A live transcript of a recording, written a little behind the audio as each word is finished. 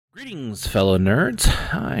Greetings, fellow nerds.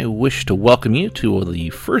 I wish to welcome you to the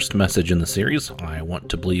first message in the series, I Want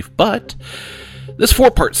to Believe, but this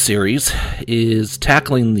four-part series is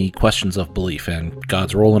tackling the questions of belief and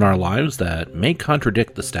God's role in our lives that may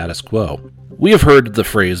contradict the status quo. We have heard the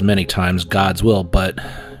phrase many times, God's will, but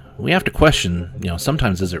we have to question,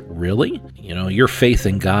 sometimes is it really? Your faith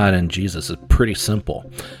in God and Jesus is pretty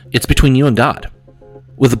simple. It's between you and God.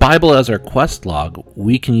 With the Bible as our quest log,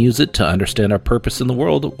 we can use it to understand our purpose in the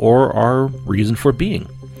world or our reason for being.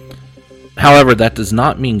 However, that does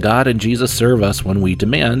not mean God and Jesus serve us when we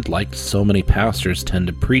demand, like so many pastors tend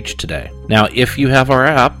to preach today. Now, if you have our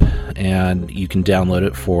app, and you can download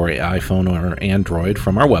it for iPhone or Android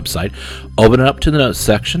from our website, open it up to the notes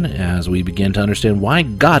section as we begin to understand why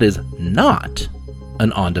God is not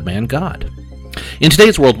an on-demand God. In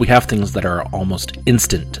today's world, we have things that are almost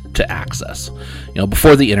instant to access.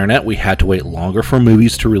 Before the internet, we had to wait longer for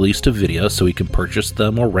movies to release to video so we can purchase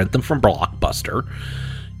them or rent them from Blockbuster.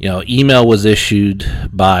 Email was issued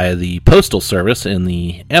by the Postal Service in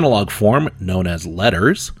the analog form known as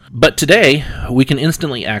letters. But today, we can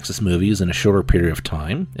instantly access movies in a shorter period of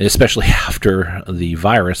time, especially after the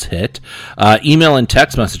virus hit. Email and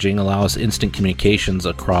text messaging allow us instant communications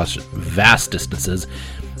across vast distances.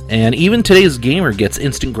 And even today's gamer gets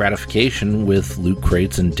instant gratification with loot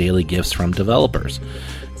crates and daily gifts from developers.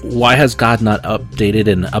 Why has God not updated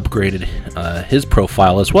and upgraded his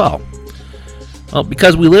profile as well? Well,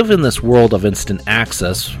 because we live in this world of instant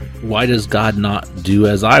access, why does God not do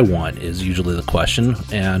as I want is usually the question,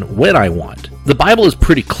 and when I want. The Bible is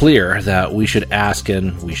pretty clear that we should ask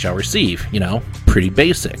and we shall receive, pretty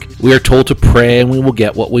basic. We are told to pray and we will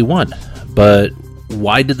get what we want. But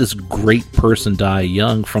why did this great person die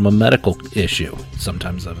young from a medical issue?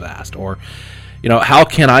 Sometimes I've asked. Or, how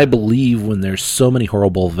can I believe when there's so many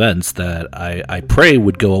horrible events that I pray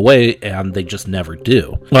would go away and they just never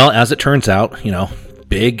do? Well, as it turns out,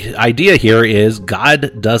 big idea here is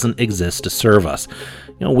God doesn't exist to serve us.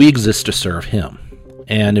 We exist to serve Him.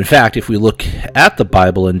 And in fact, if we look at the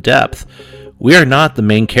Bible in depth, we are not the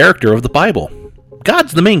main character of the Bible.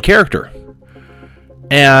 God's the main character.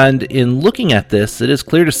 And in looking at this, it is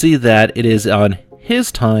clear to see that it is on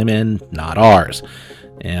His time and not ours.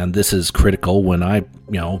 And this is critical when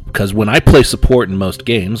because when I play support in most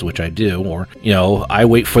games, which I do, or, I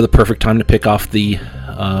wait for the perfect time to pick off the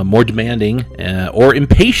more demanding or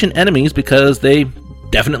impatient enemies because they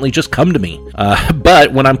definitely just come to me.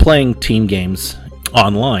 But when I'm playing team games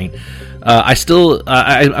online, I'm still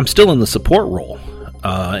in the support role,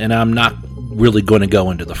 and I'm not really going to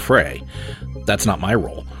go into the fray. That's not my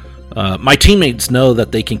role. My teammates know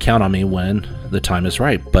that they can count on me when the time is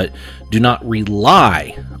right, but do not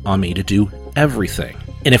rely on me to do everything.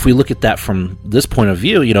 And if we look at that from this point of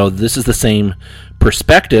view, this is the same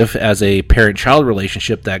perspective as a parent-child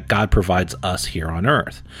relationship that God provides us here on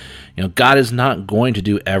earth. God is not going to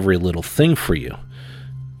do every little thing for you.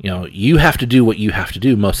 You have to do what you have to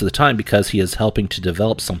do most of the time because He is helping to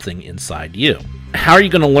develop something inside you. How are you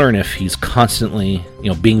going to learn if He's constantly,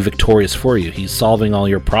 being victorious for you? He's solving all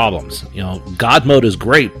your problems. God mode is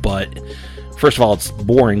great, but first of all, it's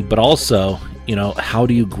boring, but also, how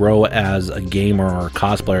do you grow as a gamer or a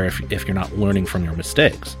cosplayer if you're not learning from your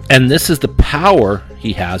mistakes? And this is the power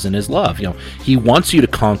He has in His love. He wants you to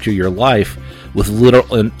conquer your life with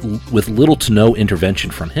little to no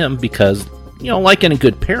intervention from Him because, like any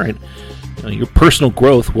good parent, your personal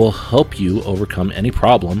growth will help you overcome any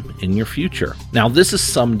problem in your future. Now, this is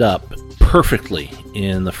summed up perfectly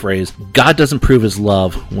in the phrase, God doesn't prove His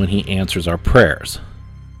love when He answers our prayers.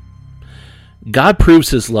 God proves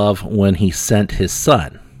His love when He sent His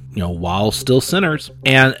Son, while still sinners.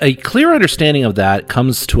 And a clear understanding of that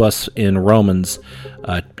comes to us in Romans,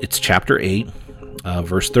 it's chapter 8,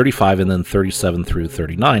 verse 35 and then 37 through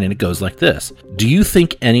 39, and it goes like this. Do you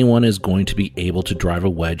think anyone is going to be able to drive a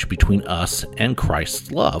wedge between us and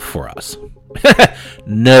Christ's love for us?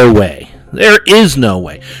 No way. There is no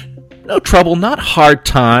way. No trouble, not hard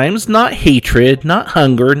times, not hatred, not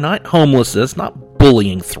hunger, not homelessness, not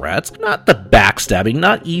bullying threats, not the backstabbing,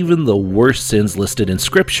 not even the worst sins listed in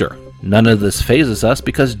Scripture. None of this phases us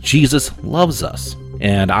because Jesus loves us.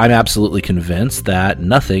 And I'm absolutely convinced that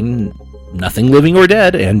nothing living or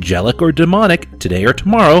dead, angelic or demonic, today or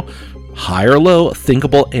tomorrow, high or low,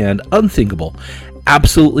 thinkable and unthinkable,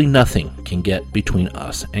 absolutely nothing can get between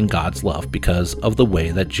us and God's love because of the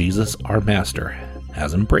way that Jesus, our Master,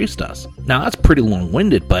 has embraced us. Now, that's pretty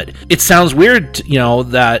long-winded, but it sounds weird,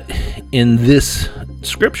 that in this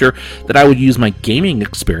scripture that I would use my gaming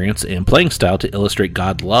experience and playing style to illustrate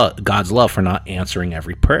God's love for not answering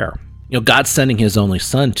every prayer. God sending his only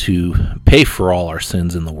son to pay for all our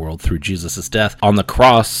sins in the world through Jesus' death on the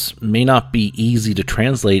cross may not be easy to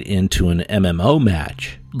translate into an MMO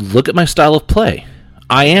match. Look at my style of play.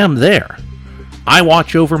 I am there. I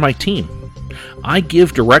watch over my team. I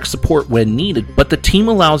give direct support when needed, but the team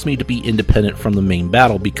allows me to be independent from the main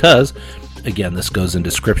battle because, again, this goes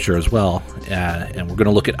into scripture as well, and we're going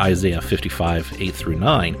to look at Isaiah 55, 8 through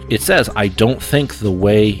 9. It says, I don't think the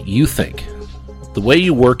way you think. The way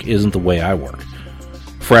you work isn't the way I work.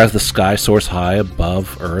 For as the sky soars high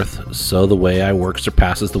above earth, so the way I work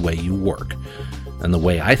surpasses the way you work. And the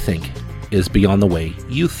way I think is beyond the way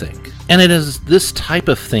you think. And it is this type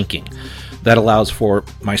of thinking that allows for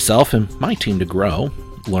myself and my team to grow,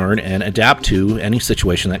 learn, and adapt to any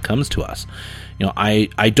situation that comes to us.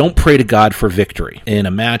 I don't pray to God for victory in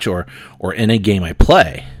a match or in a game I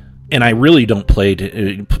play. And I really don't pray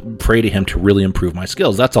to him to really improve my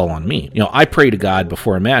skills. That's all on me. I pray to God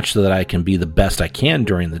before a match so that I can be the best I can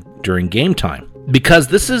during game time. Because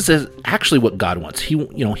this is actually what God wants. He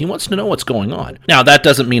wants to know what's going on. Now, that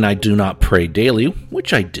doesn't mean I do not pray daily,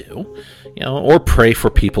 which I do, or pray for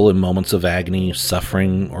people in moments of agony,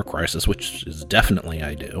 suffering, or crisis, which is definitely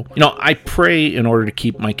I do. I pray in order to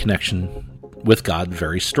keep my connection with God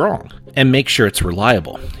very strong and make sure it's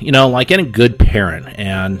reliable. Like any good parent,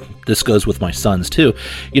 and this goes with my sons too,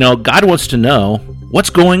 God wants to know what's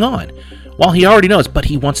going on. Well, he already knows, but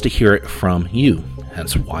he wants to hear it from you.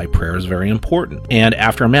 Hence why prayer is very important. And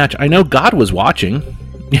after a match, I know God was watching.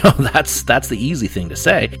 That's the easy thing to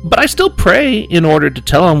say. But I still pray in order to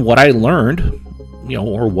tell him what I learned,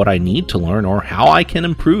 or what I need to learn, or how I can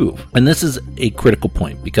improve. And this is a critical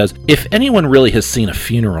point, because if anyone really has seen a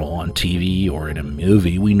funeral on TV or in a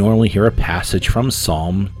movie, we normally hear a passage from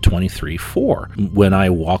Psalm 23:4. When I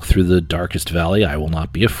walk through the darkest valley, I will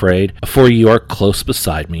not be afraid, for you are close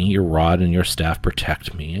beside me, your rod and your staff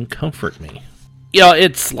protect me and comfort me.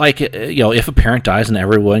 It's like, if a parent dies and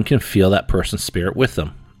everyone can feel that person's spirit with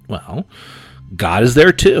them. Well, God is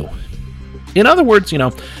there too. In other words,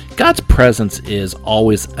 God's presence is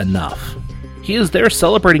always enough. He is there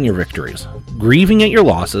celebrating your victories, grieving at your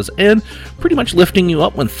losses, and pretty much lifting you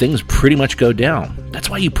up when things pretty much go down. That's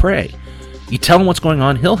why you pray. You tell him what's going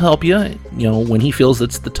on, he'll help you, when he feels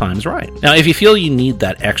the time's right. Now, if you feel you need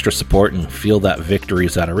that extra support and feel that victory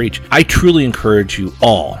is out of reach, I truly encourage you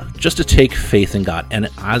all just to take faith in God. And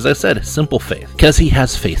as I said, simple faith, because he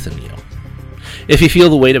has faith in you. If you feel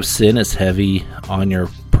the weight of sin is heavy on your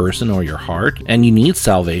person or your heart, and you need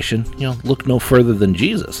salvation, look no further than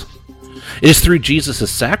Jesus. It is through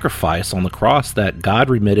Jesus' sacrifice on the cross that God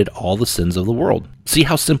remitted all the sins of the world. See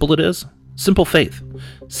how simple it is? Simple faith.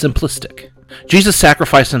 Simplistic. Jesus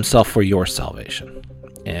sacrificed himself for your salvation.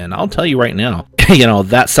 And I'll tell you right now,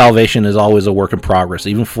 that salvation is always a work in progress,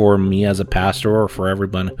 even for me as a pastor or for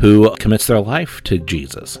everyone who commits their life to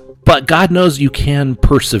Jesus. But God knows you can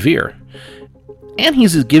persevere. And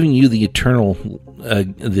he's giving you the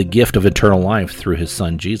gift of eternal life through his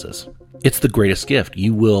son, Jesus. It's the greatest gift.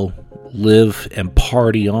 You will live and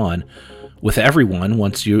party on with everyone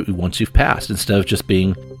once you've passed, instead of just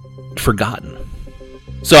being forgotten.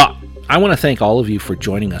 So I want to thank all of you for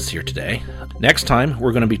joining us here today. Next time,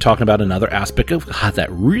 we're going to be talking about another aspect of God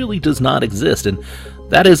that really does not exist, and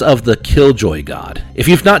that is of the Killjoy God. If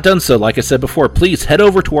you've not done so, like I said before, please head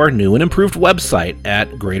over to our new and improved website at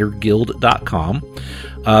greaterguild.com.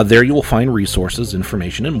 There you will find resources,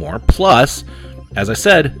 information, and more. Plus, as I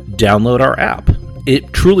said, download our app.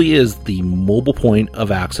 It truly is the mobile point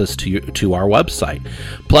of access to our website.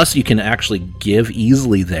 Plus, you can actually give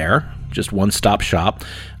easily there, just one-stop shop.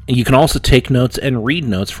 And you can also take notes and read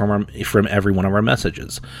notes from every one of our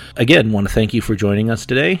messages. Again, want to thank you for joining us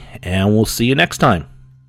today, and we'll see you next time.